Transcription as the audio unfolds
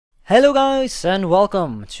Hello guys and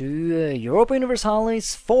welcome to Europa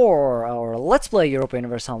Universalis 4, or Let's Play Europa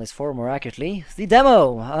Universalis 4 more accurately, the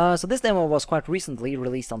demo. So this demo was quite recently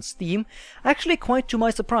released on Steam, actually quite to my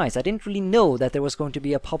surprise. I didn't really know that there was going to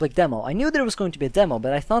be a public demo. I knew there was going to be a demo,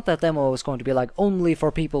 but I thought that demo was going to be like only for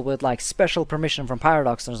people with like special permission from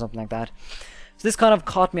Paradox or something like that. So this kind of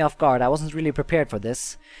caught me off guard. I wasn't really prepared for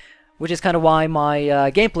this, which is kind of why my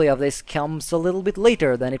gameplay of this comes a little bit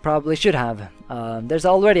later than it probably should have. There's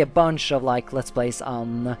already a bunch of like Let's Plays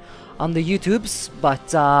on the YouTubes,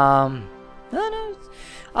 but no,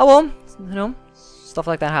 oh well, you know, stuff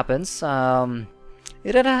like that happens.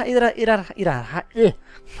 It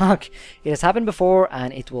has happened before,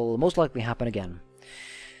 and it will most likely happen again.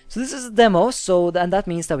 So this is a demo, and that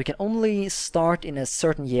means that we can only start in a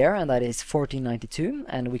certain year, and that is 1492,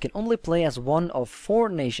 and we can only play as one of 4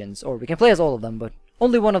 nations, or we can play as all of them, but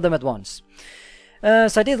only one of them at once.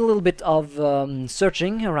 So I did a little bit of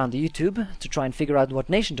searching around the YouTube to try and figure out what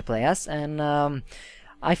nation to play as, and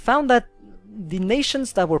I found that the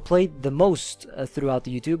nations that were played the most throughout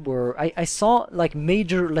the YouTube were, I saw like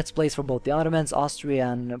major Let's Plays for both the Ottomans, Austria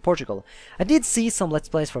and Portugal. I did see some Let's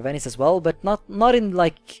Plays for Venice as well, but not in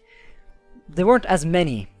like, there weren't as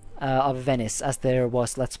many of Venice as there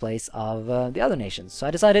was Let's Plays of the other nations. So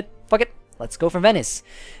I decided, fuck it, let's go for Venice.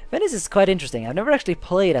 Venice is quite interesting. I've never actually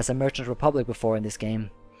played as a merchant republic before in this game,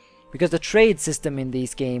 because the trade system in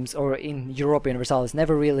these games, or in Europa Universalis,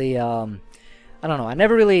 never really, I don't know, I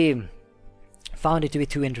never really found it to be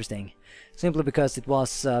too interesting, simply because it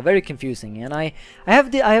was very confusing. And I have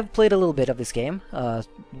played a little bit of this game,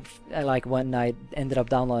 like when I ended up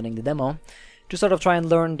downloading the demo, to sort of try and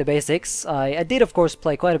learn the basics. I did of course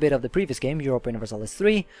play quite a bit of the previous game, Europa Universalis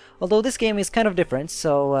 3, although this game is kind of different,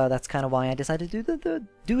 so that's kind of why I decided to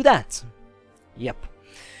do that. Yep.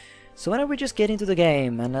 So why don't we just get into the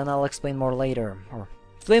game, and then I'll explain more later, or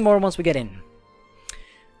explain more once we get in.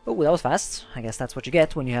 Oh, that was fast. I guess that's what you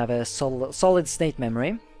get when you have a solid state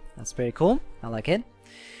memory. That's pretty cool. I like it.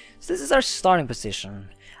 So this is our starting position.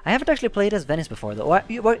 I haven't actually played as Venice before, though.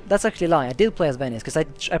 That's actually a lie. I did play as Venice, because I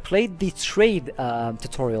played the trade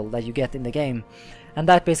tutorial that you get in the game, and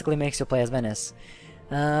that basically makes you play as Venice.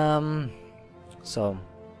 But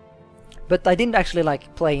I didn't actually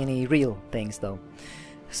like play any real things, though.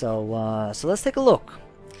 So let's take a look.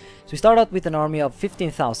 So we start out with an army of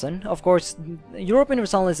 15,000. Of course, Europa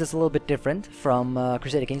Universalis is a little bit different from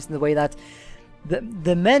Crusader Kings in the way that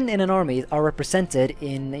the men in an army are represented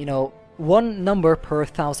in, you know, one number per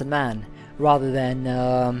 1,000 man, rather than,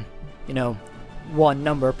 you know, one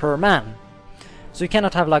number per man. So you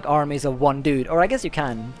cannot have like armies of one dude, or I guess you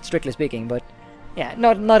can, strictly speaking, but yeah,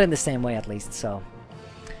 not in the same way at least. So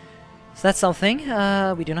that's something.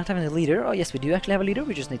 We do not have any leader. Oh yes, we do actually have a leader.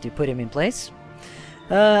 We just need to put him in place.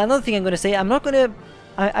 Another thing I'm going to say, I'm not going to,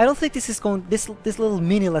 I don't think this is going, this little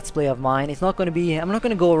mini Let's Play of mine, it's not going to be, I'm not going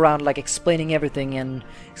to go around like explaining everything and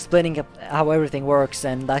explaining how everything works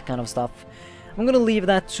and that kind of stuff. I'm going to leave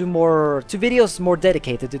that to videos more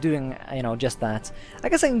dedicated to doing, you know, just that. I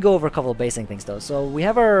guess I can go over a couple of basic things though. So we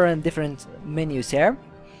have our different menus here.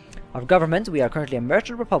 Our government, we are currently a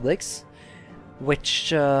merchant republics, which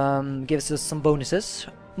gives us some bonuses,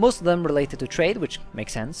 most of them related to trade, which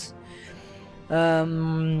makes sense.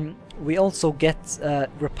 We also get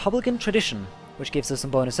Republican Tradition, which gives us some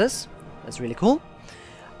bonuses. That's really cool.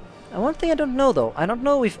 And one thing I don't know though, I don't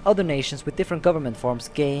know if other nations with different government forms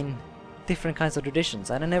gain different kinds of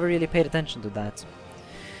traditions, and I never really paid attention to that.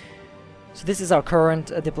 So this is our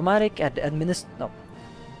current diplomatic and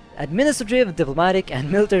administrative, diplomatic and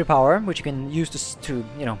military power, which you can use to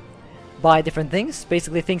you know, buy different things,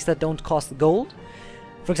 basically things that don't cost gold.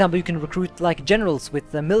 For example, you can recruit like generals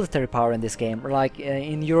with military power in this game, or like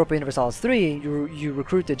in Europa Universalis 3, you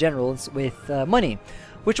recruit the generals with money,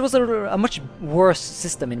 which was a much worse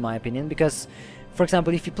system in my opinion, because, for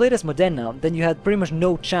example, if you played as Modena, then you had pretty much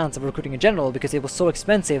no chance of recruiting a general, because it was so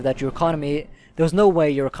expensive that your economy, there was no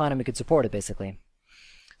way your economy could support it, basically.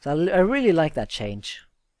 So I really like that change.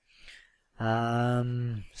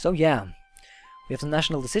 So yeah. We have some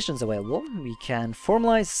national decisions available. We can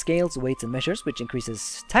formalize scales, weights, and measures, which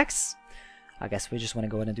increases tax. I guess we just want to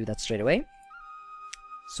go ahead and do that straight away.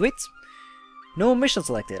 Sweet. No mission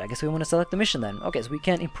selected. I guess we want to select the mission then. Okay, so we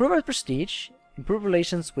can improve our prestige, improve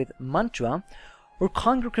relations with Mantua, or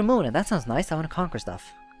conquer Cremona. That sounds nice. I want to conquer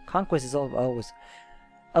stuff. Conquest is always...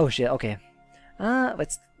 Oh shit, okay.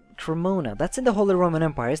 It's Cremona. That's in the Holy Roman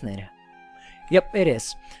Empire, isn't it? Yep, it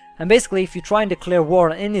is. And basically, if you try and declare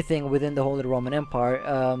war on anything within the Holy Roman Empire,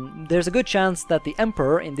 there's a good chance that the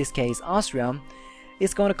Emperor, in this case Austria,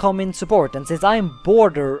 is going to come in support. And since I'm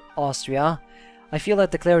border Austria, I feel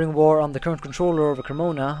that declaring war on the current controller over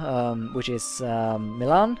Cremona, which is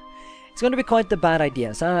Milan, is going to be quite a bad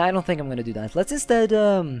idea, so I don't think I'm going to do that. Let's instead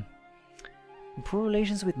improve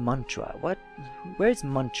relations with Mantua. What? Where is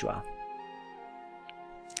Mantua?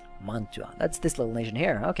 Mantua. That's this little nation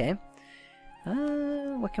here. Okay.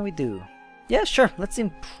 What can we do? Yeah, sure. Let's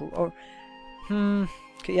improve. Or,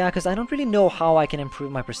 yeah, because I don't really know how I can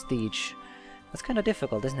improve my prestige. That's kind of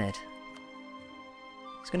difficult, isn't it?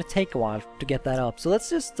 It's gonna take a while to get that up. So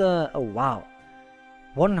let's just. Oh wow,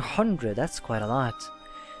 100. That's quite a lot.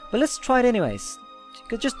 But let's try it anyways.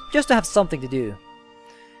 Just to have something to do.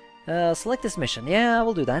 Select this mission. Yeah,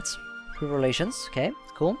 we'll do that. Improve relations. Okay,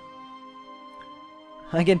 cool.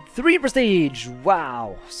 Again, 3 prestige!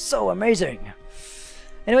 Wow! So amazing!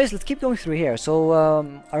 Anyways, let's keep going through here. So,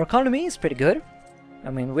 our economy is pretty good.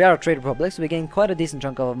 I mean, we are a trade republic, so we gain quite a decent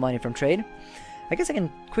chunk of money from trade. I guess I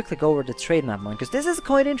can quickly go over the trade map one, because this is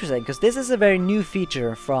quite interesting, because this is a very new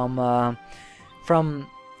feature from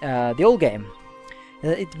the old game.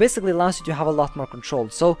 It basically allows you to have a lot more control.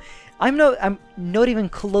 So, I'm not even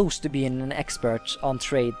close to being an expert on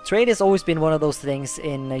trade. Trade has always been one of those things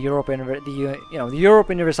in Europa, the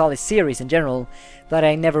Europa Universalis series in general, that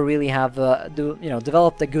I never really have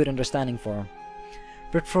developed a good understanding for.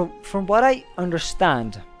 But from what I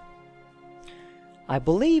understand, I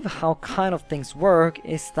believe how kind of things work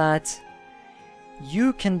is that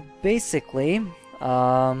you can basically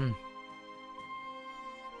how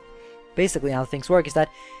things work is that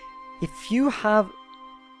if you have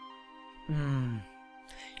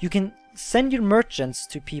you can send your merchants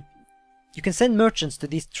to people. You can send merchants to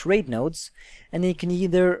these trade nodes, and you can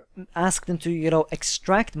either ask them to,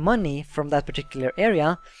 extract money from that particular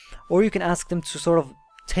area, or you can ask them to sort of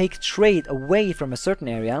take trade away from a certain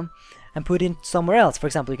area and put it somewhere else. For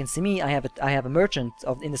example, you can see me. I have a merchant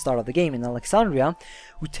in the start of the game in Alexandria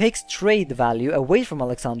who takes trade value away from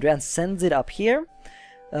Alexandria and sends it up here.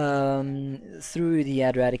 Through the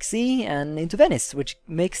Adriatic Sea and into Venice, which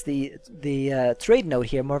makes the trade node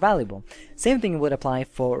here more valuable. Same thing would apply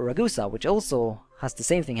for Ragusa, which also has the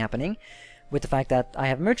same thing happening, with the fact that I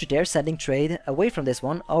have a merchant there sending trade away from this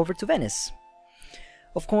one over to Venice.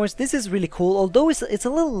 Of course, this is really cool, although it's a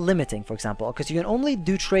little limiting, for example, because you can only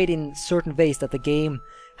do trade in certain ways that the game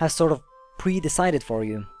has sort of pre-decided for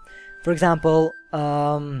you. For example,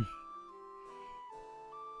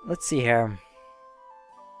 let's see here.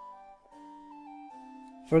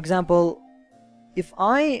 For example, if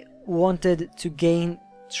I wanted to gain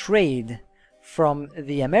trade from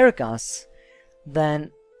the Americas,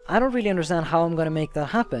 then I don't really understand how I'm going to make that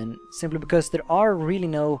happen, simply because there are really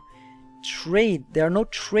no trade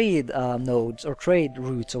nodes or trade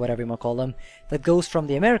routes or whatever you might call them that goes from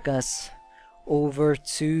the Americas over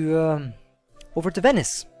to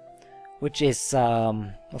Venice, which is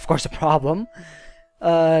of course a problem.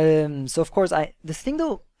 So of course this thing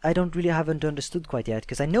though I haven't understood quite yet,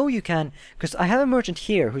 because I know you can, because I have a merchant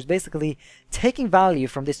here who's basically taking value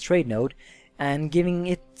from this trade node and giving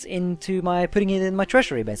it putting it in my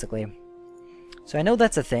treasury basically. So I know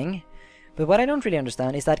that's a thing, but what I don't really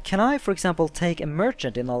understand is that can I, for example, take a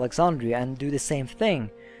merchant in Alexandria and do the same thing,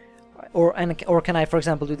 or can I, for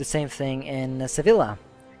example, do the same thing in Sevilla?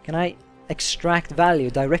 Can I extract value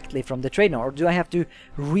directly from the trade node, or do I have to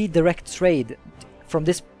redirect trade from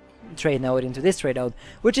this trade node into this trade node,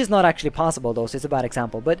 which is not actually possible though, so it's a bad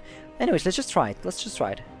example. But anyways, let's just try it.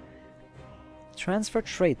 Transfer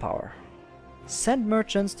trade power. Send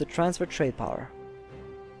merchants to transfer trade power.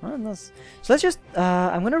 So let's just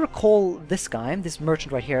I'm gonna recall this guy, this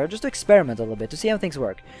merchant right here, just to experiment a little bit to see how things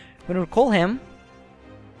work. I'm gonna recall him.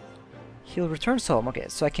 He'll return home. Okay,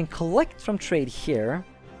 so I can collect from trade here.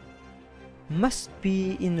 Must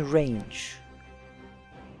be in range.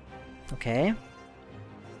 Okay.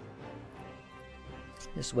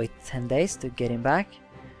 Just wait 10 days to get him back.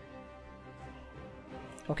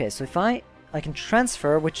 Okay, so if I can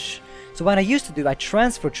transfer, so what I used to do, I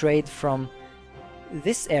transfer trade from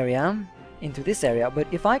this area into this area, but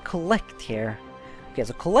if I collect here, okay,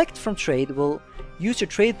 so collect from trade will use your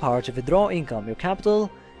trade power to withdraw income. Your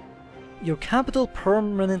capital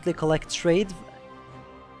permanently collects trade.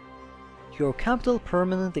 Your capital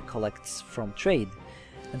permanently collects from trade,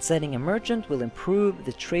 and sending a merchant will improve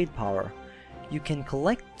the trade power. You can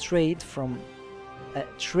collect trade from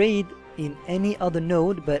trade in any other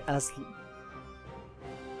node, but as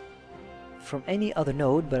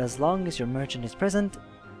long as your merchant is present.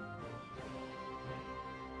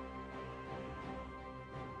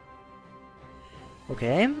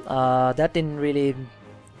 Okay, that didn't really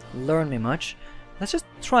learn me much. Let's just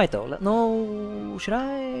try it though. No, should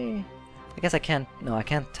I? I guess I can't. No, I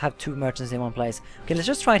can't have 2 merchants in one place. Okay, let's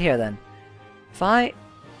just try it here then. If I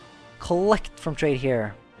collect from trade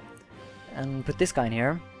here and put this guy in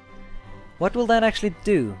here, what will that actually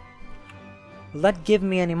do? Will that give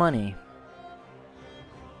me any money?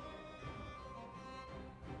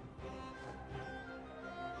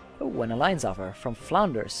 Oh, an alliance offer from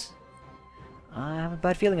Flanders. I have a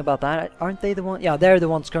bad feeling about that. Aren't they the ones? Yeah, they're the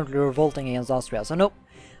ones currently revolting against Austria. So nope,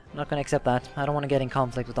 I'm not gonna accept that. I don't want to get in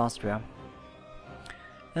conflict with Austria.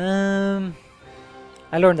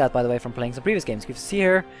 I learned that, by the way, from playing some previous games. You can see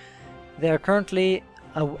here, they are currently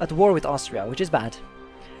at war with Austria, which is bad.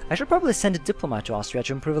 I should probably send a diplomat to Austria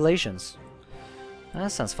to improve relations.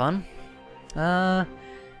 That sounds fun.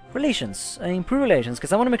 Relations. Improve relations,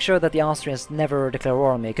 because I want to make sure that the Austrians never declare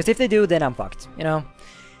war on me, because if they do, then I'm fucked, you know?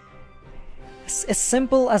 As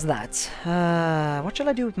simple as that. What shall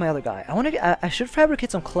I do with my other guy? I should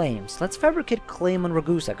fabricate some claims. Let's fabricate claim on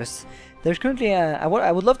Ragusa, because there's currently I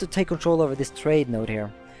would love to take control over this trade node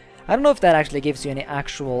here. I don't know if that actually gives you any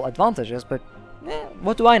actual advantages, but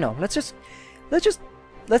what do I know? Let's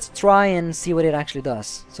try and see what it actually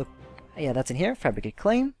does. So yeah, that's in here. Fabricate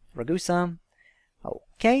claim, Ragusa.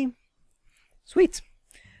 Okay, sweet.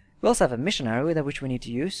 We also have a missionary that which we need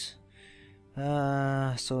to use.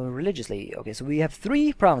 So religiously, okay, so we have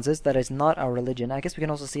 3 provinces that is not our religion. I guess we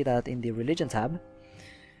can also see that in the religion tab.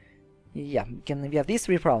 Yeah, we have these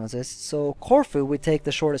 3 provinces. So Corfu would take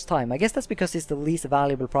the shortest time. I guess that's because it's the least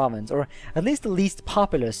valuable province, or at least the least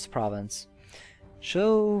populous province.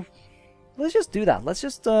 So let's just do that. Let's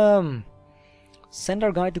just send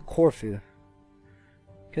our guy to Corfu,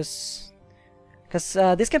 because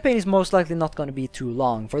this campaign is most likely not going to be too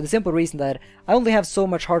long, for the simple reason that I only have so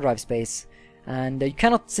much hard drive space, and you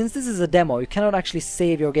cannot, since this is a demo, you cannot actually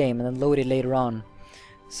save your game and then load it later on.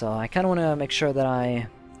 So I kind of want to make sure that I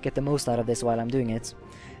get the most out of this while I'm doing it.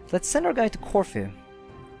 Let's send our guy to Corfu.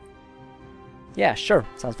 Yeah, sure,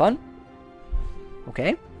 sounds fun.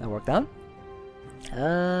 Okay, that worked out.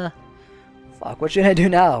 Fuck, what should I do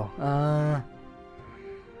now?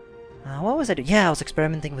 What was I doing? Yeah, I was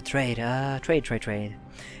experimenting with trade. Trade.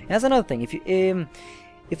 That's another thing.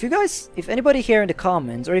 If you guys, if anybody here in the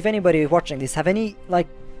comments, or if anybody watching this have any, like,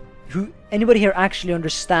 anybody here actually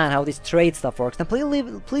understand how this trade stuff works, then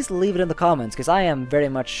please leave it in the comments, because I am very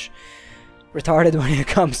much retarded when it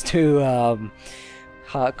comes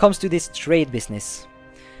to this trade business.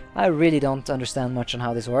 I really don't understand much on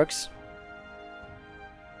how this works.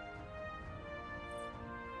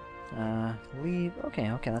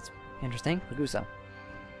 Okay, that's interesting. Ragusa.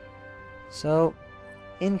 So,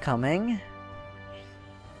 incoming.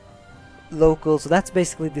 Local, so that's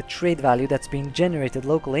basically the trade value that's being generated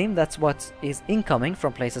locally. That's what is incoming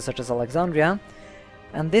from places such as Alexandria.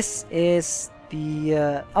 And this is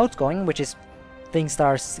the outgoing, which is things that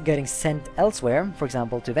are getting sent elsewhere, for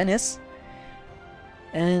example to Venice.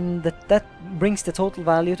 And that brings the total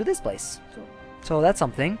value to this place. So that's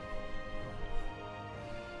something.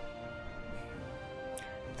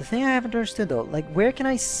 The thing I haven't understood though, like, where can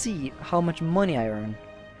I see how much money I earn?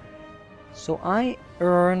 So I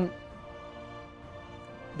earn...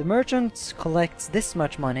 The merchant collects this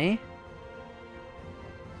much money.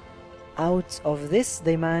 Out of this,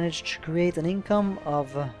 they managed to create an income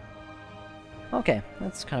of... Okay,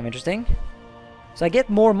 that's kind of interesting. So I get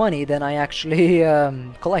more money than I actually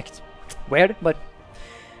collect. Weird, but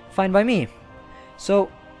fine by me. So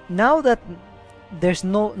now that there's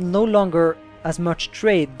no longer as much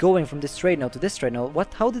trade going from this trade node to this trade node,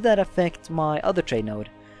 how did that affect my other trade node?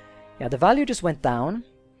 Yeah, the value just went down.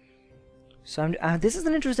 So this is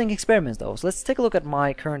an interesting experiment though. So let's take a look at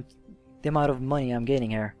my the amount of money I'm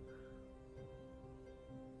gaining here.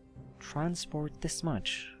 Transport this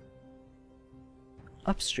much.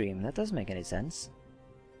 Upstream, that doesn't make any sense.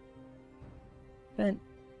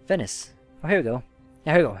 Venice. Oh, here we go.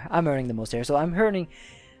 Yeah, here we go. I'm earning the most here. So I'm earning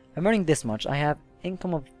this much. I have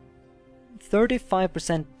income of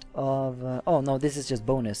 35% of... oh no, this is just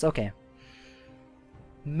bonus. Okay.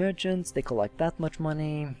 Merchants, they collect that much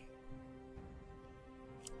money.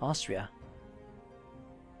 Austria.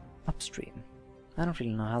 Upstream. I don't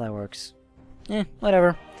really know how that works.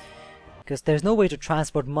 Whatever. Because there's no way to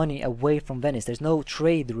transport money away from Venice. There's no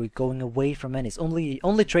trade route going away from Venice.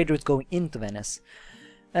 Only trade routes going into Venice.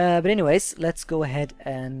 But anyways, let's go ahead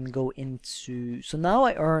and go into... So now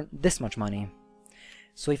I earn this much money.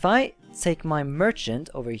 So if I take my merchant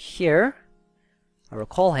over here, I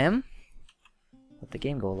recall him. Let the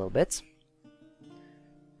game go a little bit.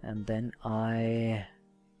 And then I...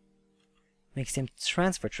 makes him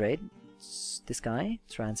transfer trade. This guy,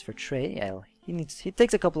 transfer trade. Yeah, he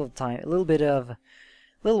takes a couple of time, a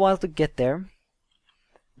little while to get there.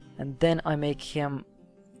 And then I make him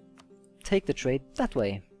take the trade that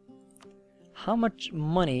way. how much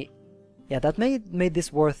money... Yeah, that made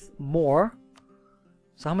this worth more.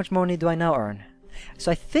 So how much money do I now earn?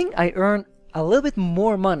 So I think I earn a little bit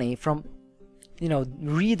more money from, you know,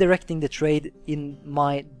 redirecting the trade in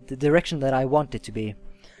the direction that I want it to be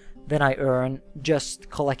than I earn just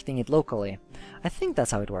collecting it locally. I think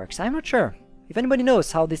that's how it works. I'm not sure. If anybody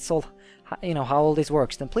knows how this all, you know, how all this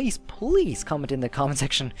works, then please comment in the comment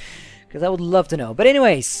section, because I would love to know. But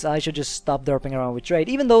anyways, I should just stop derping around with trade,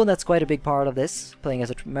 even though that's quite a big part of this, playing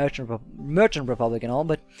as a merchant republic and all,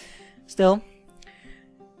 but still.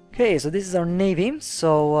 Okay, so this is our navy,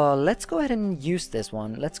 so let's go ahead and use this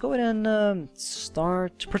one. Let's go ahead and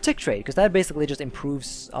start protect trade, because that basically just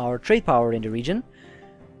improves our trade power in the region.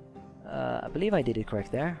 I believe I did it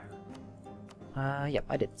correct there. Yep,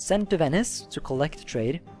 I did. Send to Venice to collect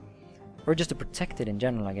trade, or just to protect it in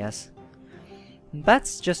general, I guess.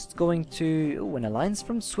 That's just going to... an alliance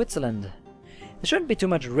from Switzerland. There shouldn't be too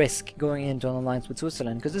much risk going into an alliance with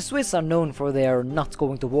Switzerland, because the Swiss are known for their not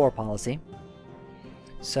going to war policy.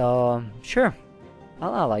 So, sure,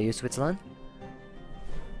 I'll ally you, Switzerland.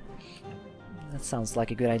 That sounds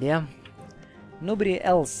like a good idea. Nobody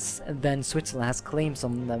else than Switzerland has claims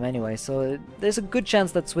on them anyway, so there's a good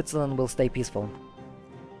chance that Switzerland will stay peaceful.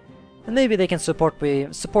 And maybe they can support me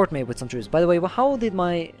with some truce. By the way, how did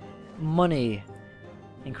my money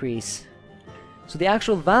increase? So the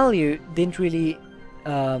actual value didn't really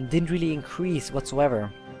increase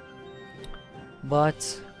whatsoever.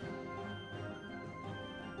 But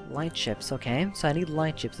light ships, okay. So I need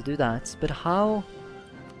light ships to do that. But how?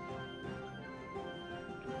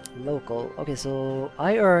 Local. Okay, so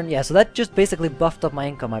I earn... yeah, so that just basically buffed up my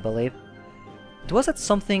income, I believe. It was at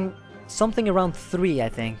something around 3, I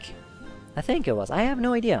think. I think it was. I have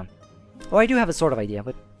no idea. Oh, I do have a sort of idea,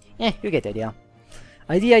 but... you get the idea.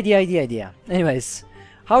 Idea. Anyways,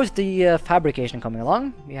 how's the fabrication coming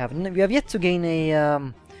along? We have yet to gain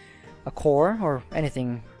a core or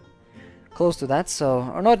anything close to that, so...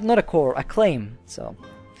 or not a core, a claim, so...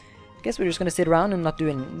 I guess we're just gonna sit around and not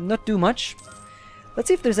do much. Let's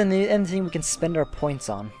see if there's anything we can spend our points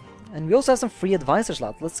on. And we also have some free advisor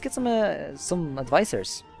slots. Let's get some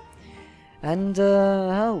advisors. And,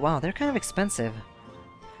 oh wow, they're kind of expensive.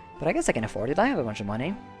 But I guess I can afford it. I have a bunch of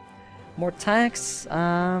money. More tax.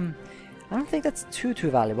 I don't think that's too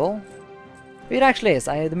valuable. It actually is.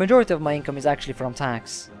 The majority of my income is actually from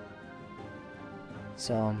tax.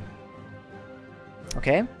 So...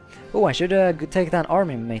 okay. Oh, I should take down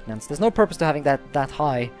army maintenance. There's no purpose to having that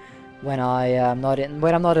high when I'm not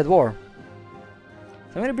at war.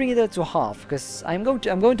 So I'm gonna bring it to half, because I'm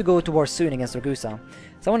going to go to war soon against Ragusa.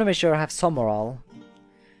 So I want to make sure I have some morale.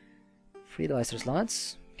 Free advisor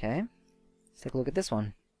slots. Okay. Let's take a look at this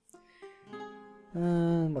one.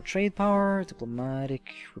 More trade power, diplomatic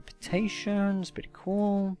reputation. It's pretty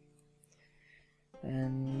cool.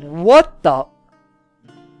 And what the?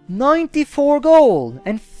 94 gold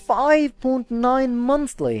and 5.9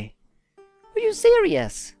 monthly. Are you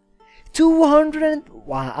serious? 200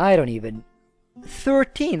 wow, I don't even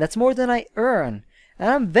 13, that's more than I earn. And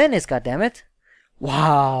I'm Venice, goddammit.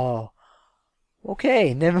 Wow.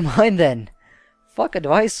 Okay, never mind then. Fuck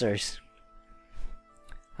advisors.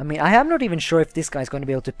 I mean, I am not even sure if this guy's going to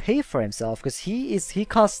be able to pay for himself, because he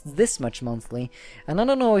costs this much monthly, and I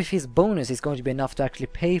don't know if his bonus is going to be enough to actually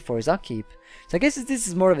pay for his upkeep. So I guess this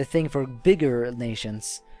is more of a thing for bigger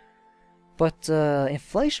nations. But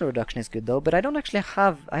inflation reduction is good though, but I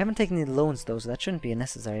haven't taken any loans though, so that shouldn't be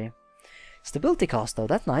necessary. Stability cost though,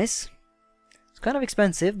 that's nice. It's kind of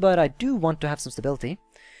expensive, but I do want to have some stability.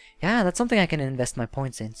 Yeah, that's something I can invest my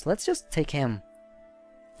points in, so let's just take him.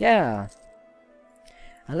 Yeah.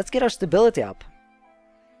 And let's get our stability up.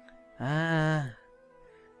 Now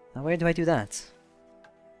where do I do that?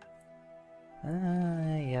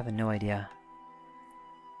 I have no idea.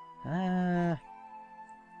 Oh,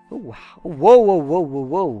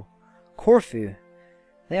 whoa. Corfu.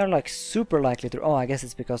 They are like super likely to... oh, I guess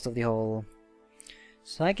it's because of the whole...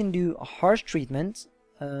 so I can do a harsh treatment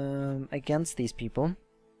against these people.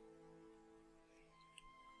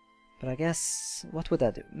 But I guess... what would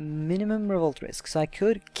that do? Minimum revolt risk. So I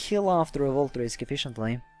could kill off the revolt risk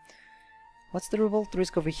efficiently. What's the revolt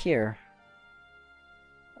risk over here?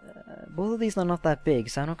 Both of these are not that big,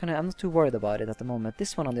 so I'm not too worried about it at the moment.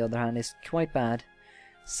 This one, on the other hand, is quite bad.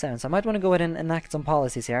 7, so I might want to go ahead and enact some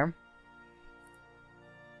policies here.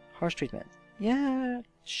 Harsh treatment. Yeah,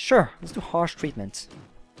 sure. Let's do harsh treatment.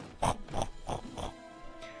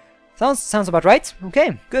 Sounds about right.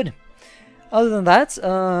 Okay, good. Other than that,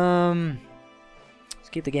 let's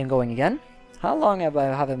keep the game going again. How long have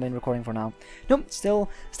I been recording for now? Nope, still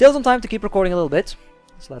some time to keep recording a little bit,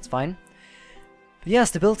 so that's fine. But yeah,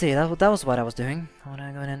 stability, that was what I was doing. I want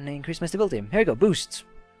to go ahead and increase my stability. Here we go, boost.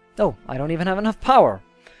 Oh, I don't even have enough power.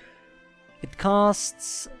 It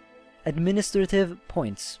costs administrative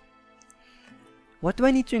points. What do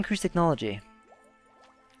I need to increase technology?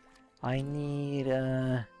 I need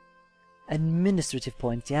administrative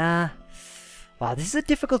points. Yeah. Wow, this is a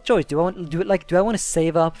difficult choice. Do I want to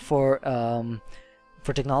save up for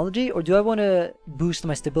technology, or do I want to boost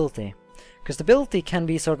my stability? Because stability can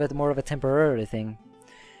be sort of more of a temporary thing.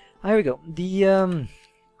 Here we go. The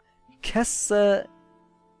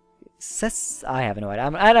I have no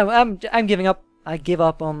idea. I'm giving up. I give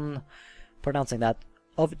up on pronouncing that.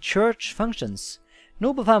 Of church functions.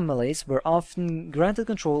 Noble families were often granted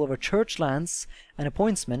control over church lands, and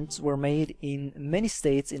appointments were made in many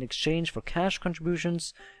states in exchange for cash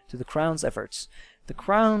contributions to the crown's efforts. The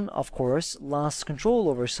crown, of course, lost control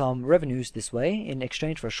over some revenues this way in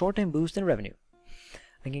exchange for a short-term boost in revenue.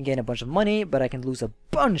 I can gain a bunch of money, but I can lose a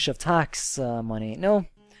bunch of tax money. No.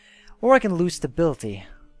 Or I can lose stability.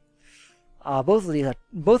 Both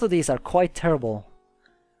of these are quite terrible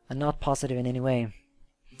and not positive in any way.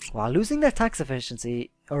 Wow, losing their tax efficiency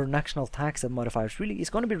or national tax modifiers really is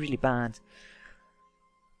going to be really bad.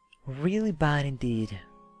 Really bad indeed.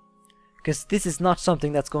 Because this is not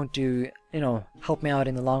something that's going to, you know, help me out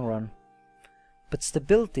in the long run. But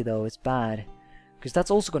stability though is bad. Because that's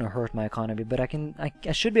also going to hurt my economy, but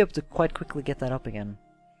I should be able to quite quickly get that up again.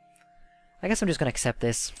 I guess I'm just going to accept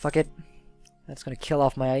this. Fuck it. That's going to kill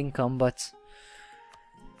off my income, but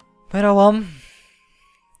oh,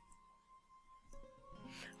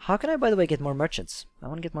 how can I, by the way, get more merchants? I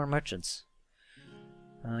want to get more merchants.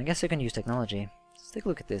 I guess I can use technology. Let's take a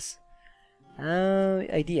look at this.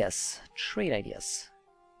 Ideas. Trade ideas.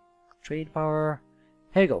 Trade power.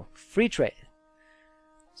 Here you go. Free trade.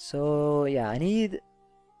 So, yeah, I need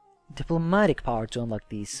diplomatic power to unlock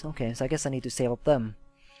these. Okay, so I guess I need to save up them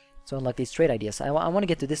to unlock these trade ideas. I want to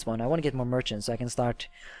get to this one. I want to get more merchants so I can start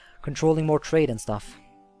controlling more trade and stuff.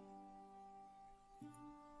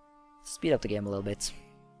 Speed up the game a little bit.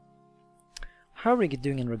 How are we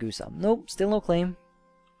doing in Ragusa? Nope, still no claim.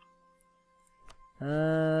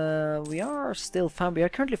 We are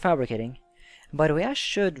currently fabricating. And by the way, I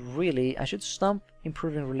should stop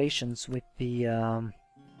improving relations with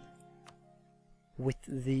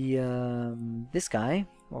this guy,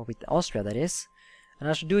 or with Austria, that is. And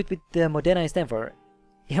I should do it with Modena instead for...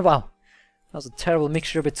 Yeah, wow. That was a terrible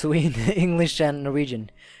mixture between English and Norwegian.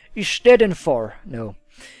 Isteden for... No.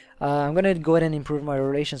 I'm gonna go ahead and improve my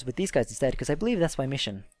relations with these guys instead, because I believe that's my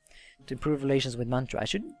mission. To improve relations with Mantra. I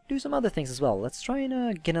should do some other things as well. Let's try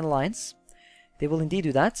and get an alliance. They will indeed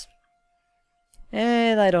do that.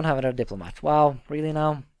 And I don't have another diplomat. Wow, really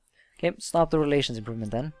now? Okay, stop the relations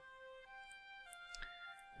improvement then.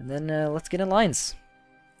 And then let's get an alliance.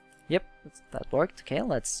 Yep, that worked. Okay,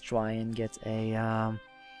 let's try and get a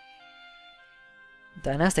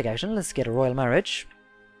dynastic action. Let's get a royal marriage.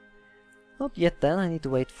 Not yet then, I need to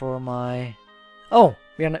wait for my... Oh!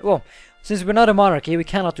 We are not... Well, since we're not a monarchy, we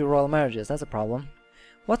cannot do royal marriages. That's a problem.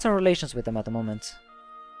 What's our relations with them at the moment?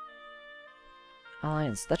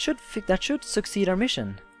 Alliance. That should succeed our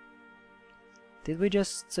mission. Did we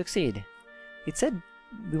just succeed? It said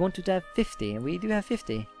we wanted to have 50, and we do have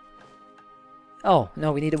 50. Oh,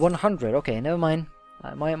 no, we needed 100. Okay, never mind.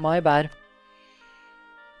 My bad.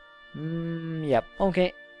 Yep.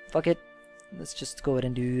 Okay. Fuck it. Let's just go ahead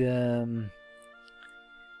and do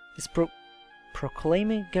this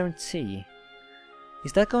proclaiming guarantee.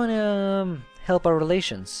 Is that going to help our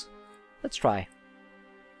relations? Let's try.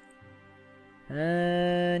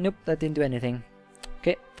 Nope, that didn't do anything.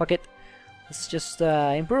 Okay, fuck it. Let's just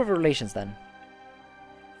improve our relations then.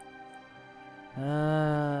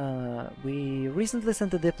 We recently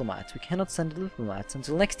sent a diplomat. We cannot send a diplomat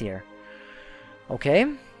until next year. Okay.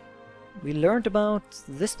 We learned about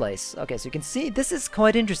this place. Okay, so you can see this is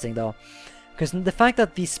quite interesting though, because the fact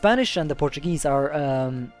that the Spanish and the Portuguese are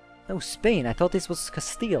oh, Spain. I thought this was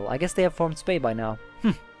Castile. I guess they have formed Spain by now.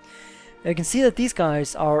 You can see that these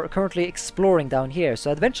guys are currently exploring down here,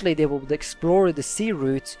 so eventually they will explore the sea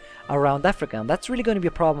route around Africa, and that's really going to be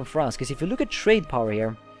a problem for us, because if you look at trade power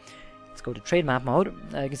here, let's go to trade map mode,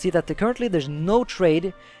 you can see that currently there's no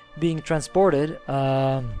trade being transported.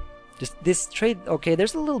 Just this trade, okay,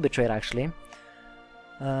 there's a little bit trade actually.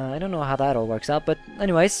 I don't know how that all works out, but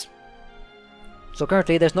anyways. So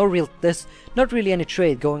currently there's not really any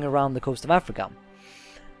trade going around the coast of Africa.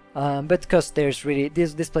 But because there's really,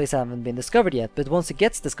 this place haven't been discovered yet, but once it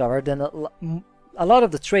gets discovered, then a lot of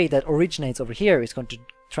the trade that originates over here is going to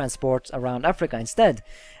transport around Africa instead.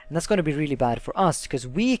 And that's going to be really bad for us, because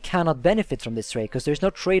we cannot benefit from this trade, because there's no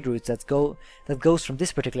trade routes that goes from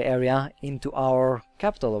this particular area into our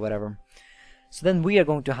capital or whatever. So then we are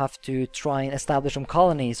going to have to try and establish some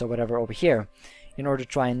colonies or whatever over here, in order to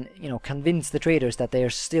try and, you know, convince the traders that they are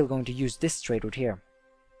still going to use this trade route here.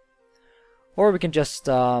 Or we can just,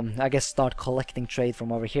 I guess, start collecting trade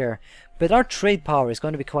from over here. But our trade power is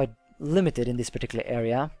going to be quite limited in this particular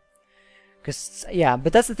area. Because, yeah,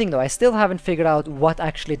 but that's the thing though, I still haven't figured out what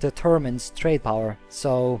actually determines trade power.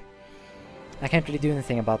 So, I can't really do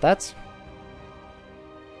anything about that.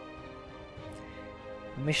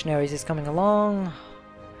 Missionaries is coming along.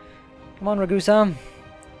 Come on, Ragusa.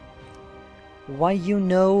 Why you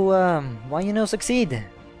no succeed?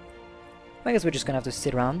 I guess we're just gonna have to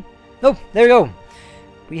sit around. Oh, there we go!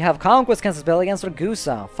 We have Conquest Cancel Spell against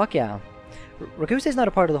Ragusa. Fuck yeah. Ragusa is not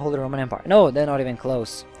a part of the Holy Roman Empire. No, they're not even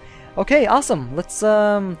close. Okay, awesome. Let's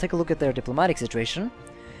take a look at their diplomatic situation.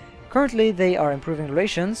 Currently, they are improving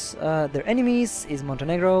relations. Their enemies is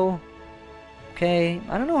Montenegro. Okay,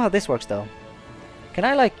 I don't know how this works though. Can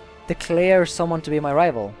I, like, declare someone to be my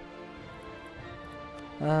rival?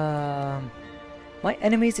 My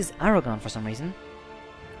enemies is Aragon for some reason.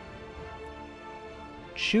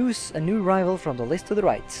 Choose a new rival from the list to the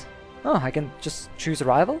right. Oh, I can just choose a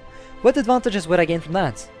rival? What advantages would I gain from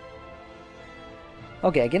that?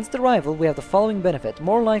 Okay, against the rival we have the following benefit.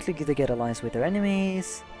 More likely to get alliance with their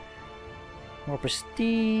enemies. More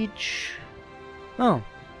prestige. Oh.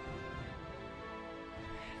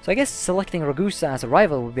 So I guess selecting Ragusa as a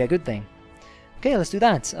rival would be a good thing. Okay, let's do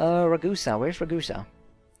that. Ragusa, where's Ragusa?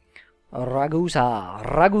 Ragusa.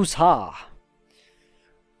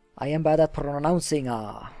 I am bad at pronouncing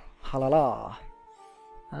halala.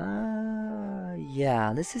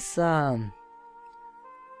 Yeah, this is I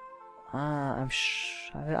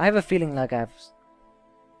have a feeling like let's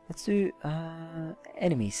do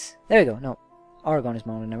enemies. There we go. No, Aragon is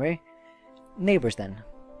my enemy. Neighbors then.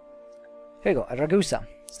 Here we go. Ragusa.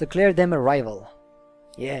 Let's declare them a rival.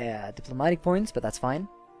 Yeah, diplomatic points, but that's fine.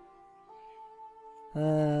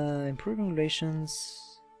 Improving relations.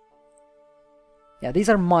 Yeah, these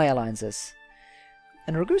are my alliances.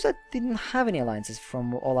 And Ragusa didn't have any alliances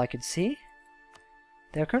from all I could see.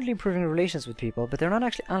 They are currently improving relations with people, but they're not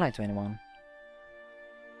actually allied to anyone.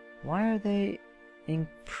 Why are they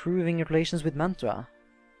improving relations with Mantua?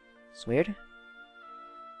 It's weird.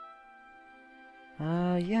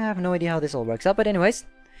 Yeah, I have no idea how this all works out, but anyways,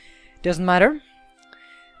 doesn't matter.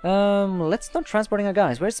 Let's start transporting our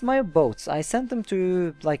guys. Where's my boats? I sent them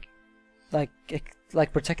to like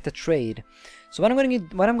protect the trade. So what I'm going to do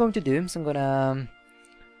is I'm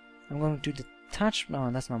going to detach. No,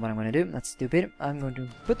 that's not what I'm going to do. That's stupid. I'm going to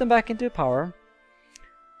put them back into power.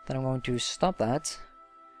 Then I'm going to stop that.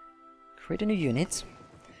 Create a new unit.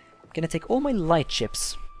 I'm gonna take all my light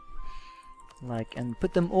ships, and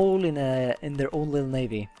put them all in their own little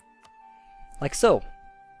navy, like so.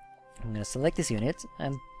 I'm gonna select this unit,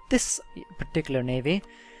 and this particular navy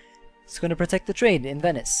is gonna protect the trade in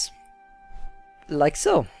Venice, like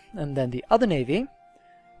so. And then the other navy,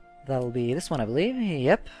 that'll be this one, I believe.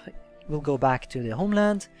 Yep, we'll go back to the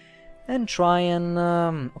homeland and try and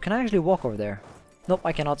can I actually walk over there? Nope,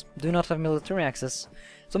 I cannot. Do not have military access.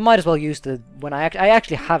 So might as well use the I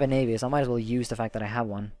actually have a navy, so I might as well use the fact that I have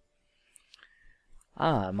one.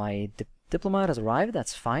 My diplomat has arrived.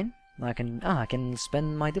 That's fine. I can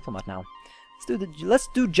spend my diplomat now. Let's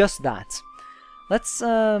do just that. Let's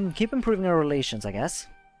keep improving our relations, I guess.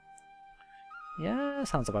 Yeah,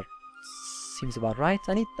 seems about right.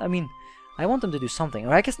 I want them to do something.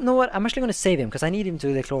 Or I guess, you know what? I'm actually going to save him because I need him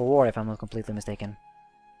to declare war if I'm not completely mistaken.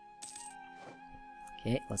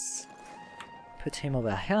 Okay, let's put him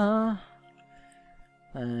over here.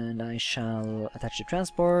 And I shall attach the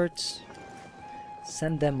transport.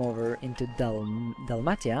 Send them over into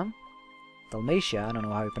Dalmatia. Dalmatia, I don't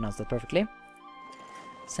know how you pronounce that perfectly.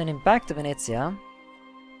 Send him back to Venezia.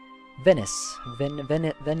 Venice.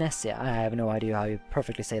 Venezia. I have no idea how you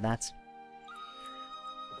perfectly say that.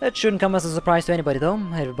 That shouldn't come as a surprise to anybody though.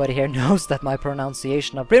 Everybody here knows that my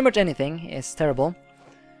pronunciation of pretty much anything is terrible.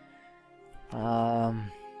 I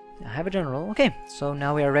have a general. Okay, so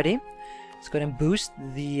now we are ready. Let's go ahead and boost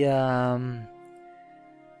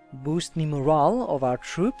the morale of our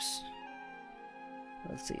troops.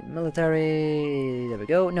 Let's see, military. There we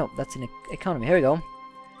go. No, that's in economy. Here we go.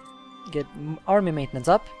 Get army maintenance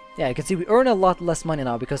up. Yeah, you can see we earn a lot less money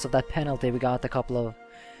now because of that penalty we got a couple of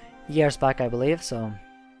years back, I believe. So,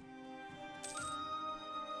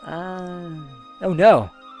 oh no,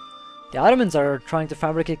 the Ottomans are trying to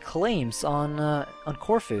fabricate claims on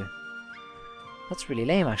Corfu. That's really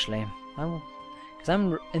lame, actually. Because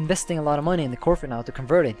I'm investing a lot of money in the Corfu now to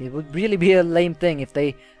convert it. It would really be a lame thing if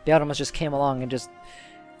the Ottomans just came along and just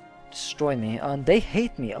destroyed me. And they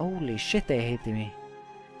hate me. Holy shit, they hate me.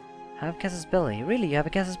 Have Casus Belli. Really? You have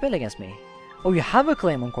a Casus Belli against me? Oh, you have a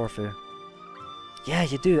claim on Corfu? Yeah,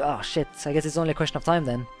 you do. Oh, shit. So I guess it's only a question of time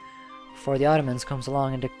then. Before the Ottomans comes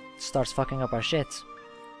along and starts fucking up our shit.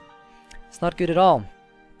 It's not good at all.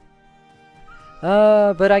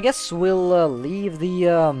 But I guess we'll leave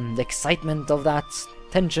the excitement of that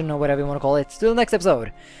tension or whatever you want to call it to the next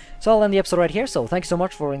episode. So I'll end the episode right here. So thanks so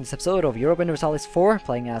much for this episode of Europa Universalis 4,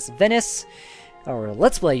 playing as Venice. Or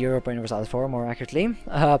Let's Play Europa Universalis 4, more accurately.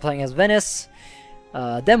 Playing as Venice.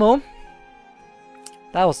 Demo.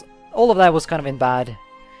 That was... all of that was kind of in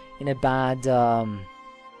a bad...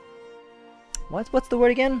 What's the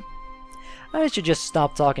word again? I should just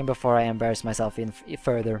stop talking before I embarrass myself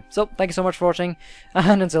further. So, thank you so much for watching,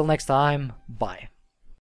 and until next time, bye.